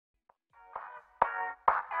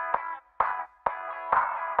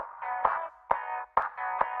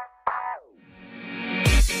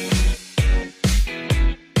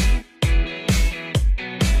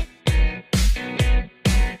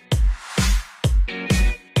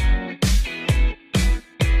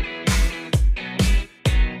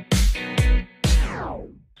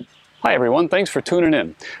Hi everyone, thanks for tuning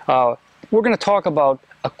in. We're going to talk about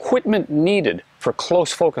equipment needed for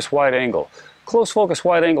close focus wide angle. Close focus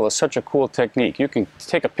wide angle is such a cool technique. You can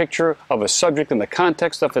take a picture of a subject in the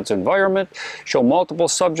context of its environment, show multiple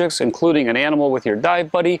subjects including an animal with your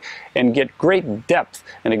dive buddy, and get great depth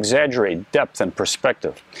and exaggerate depth and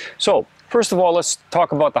perspective. So first of all, let's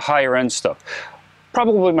talk about the higher end stuff.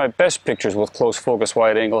 Probably my best pictures with close focus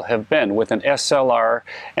wide angle have been with an SLR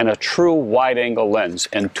and a true wide angle lens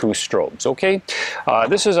and two strobes. Okay, I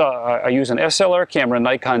use an SLR camera,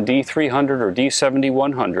 Nikon D300 or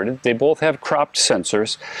D7100. They both have cropped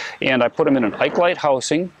sensors, and I put them in an Ike-Light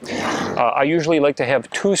housing. I usually like to have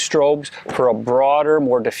two strobes for a broader,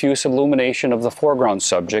 more diffuse illumination of the foreground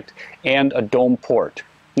subject, and a dome port.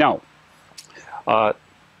 Now,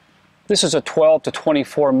 this is a 12 to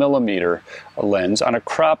 24 millimeter lens. On a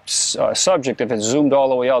cropped subject, if it's zoomed all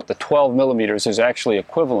the way out, the 12 millimeters is actually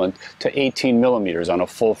equivalent to 18 millimeters on a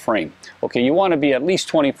full frame. Okay, you want to be at least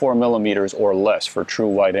 24 millimeters or less for true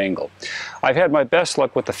wide angle. I've had my best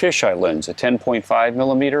luck with the fisheye lens, a 10.5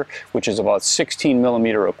 millimeter, which is about 16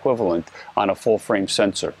 millimeter equivalent on a full frame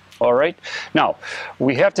sensor. All right, now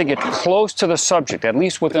we have to get close to the subject, at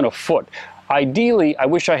least within a foot. Ideally, I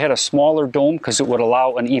wish I had a smaller dome because it would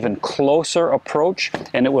allow an even closer approach,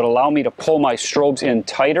 and it would allow me to pull my strobes in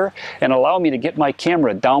tighter and allow me to get my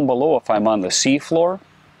camera down below if I'm on the seafloor.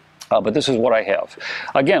 But this is what I have.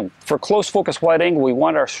 Again, for close focus wide angle, we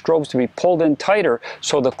want our strobes to be pulled in tighter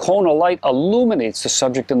so the cone of light illuminates the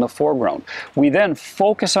subject in the foreground. We then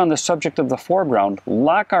focus on the subject of the foreground,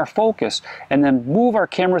 lock our focus, and then move our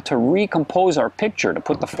camera to recompose our picture, to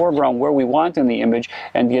put the foreground where we want in the image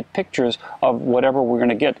and get pictures of whatever we're going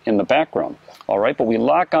to get in the background. All right, but we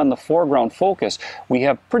lock on the foreground focus. We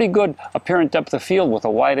have pretty good apparent depth of field with a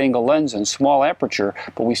wide angle lens and small aperture,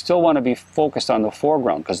 but we still want to be focused on the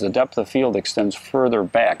foreground because the depth of field extends further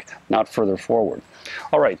back, not further forward.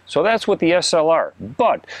 All right, so that's with the SLR.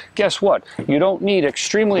 But guess what? You don't need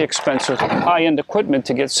extremely expensive high-end equipment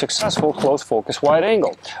to get successful close focus wide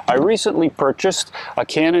angle. I recently purchased a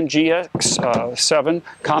Canon GX7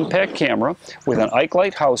 compact camera with an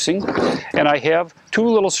Ike-Light housing, and I have two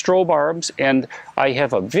little strobe arms, and I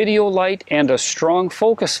have a video light and a strong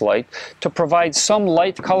focus light to provide some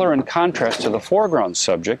light, color, and contrast to the foreground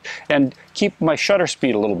subject and keep my shutter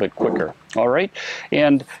speed a little bit quicker. All right,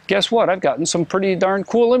 and guess what? I've gotten some pretty darn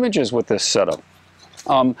cool images with this setup.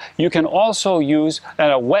 You can also use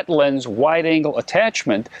a wet lens wide angle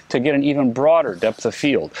attachment to get an even broader depth of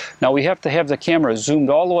field. Now we have to have the camera zoomed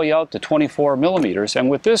all the way out to 24 millimeters, and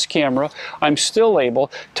with this camera I'm still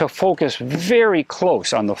able to focus very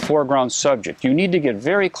close on the foreground subject. You need to get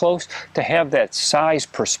very close to have that size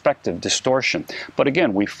perspective distortion. But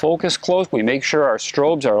again, we focus close, we make sure our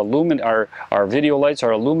strobes are our video lights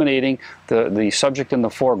are illuminating the subject in the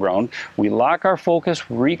foreground. We lock our focus,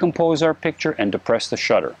 recompose our picture, and depress the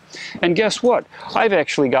shutter. And guess what? I've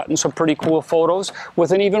actually gotten some pretty cool photos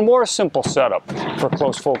with an even more simple setup for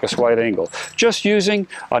close focus wide angle. Just using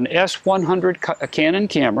an S100 Canon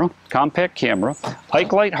camera, compact camera,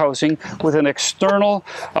 Ike-Light housing with an external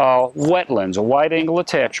wet lens, a wide angle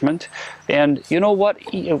attachment. And you know what?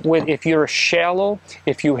 If you're shallow,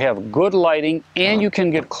 if you have good lighting, and you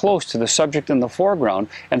can get close to the subject in the foreground,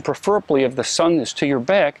 and preferably if the sun is to your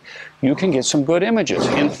back, you can get some good images.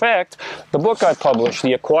 In fact, the book I published,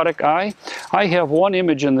 The Aquatic Eye, I have one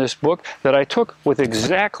image in this book that I took with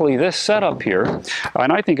exactly this setup here,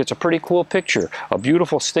 and I think it's a pretty cool picture. A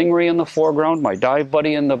beautiful stingray in the foreground, my dive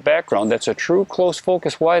buddy in the background. That's a true close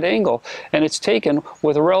focus wide angle, and it's taken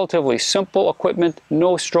with a relatively simple equipment,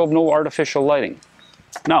 no strobe, no artificial lighting.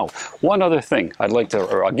 Now, one other thing I'd like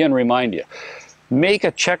to again remind you. Make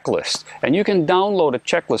a checklist, and you can download a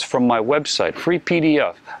checklist from my website, free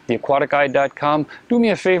PDF, theaquaticeye.com. Do me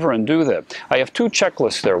a favor and do that. I have two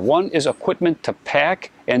checklists there. One is equipment to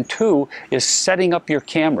pack, and two is setting up your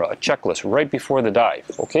camera, a checklist right before the dive,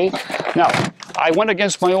 okay? Now, I went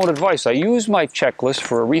against my own advice. I used my checklist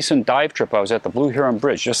for a recent dive trip. I was at the Blue Heron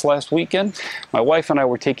Bridge just last weekend. My wife and I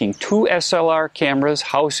were taking two SLR cameras,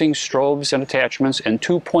 housing, strobes, and attachments, and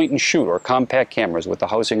two point-and-shoot, or compact cameras with the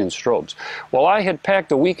housing and strobes. Well, I had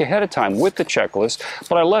packed a week ahead of time with the checklist,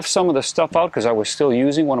 but I left some of the stuff out because I was still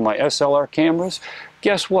using one of my SLR cameras.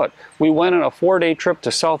 Guess what? We went on a 4-day trip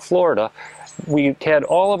to South Florida. We had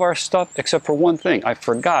all of our stuff except for one thing. I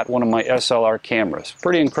forgot one of my SLR cameras.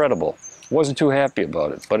 Pretty incredible. Wasn't too happy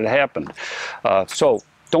about it, but it happened. So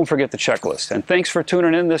don't forget the checklist. And thanks for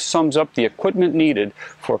tuning in. This sums up the equipment needed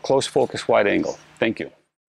for close focus wide angle. Thank you.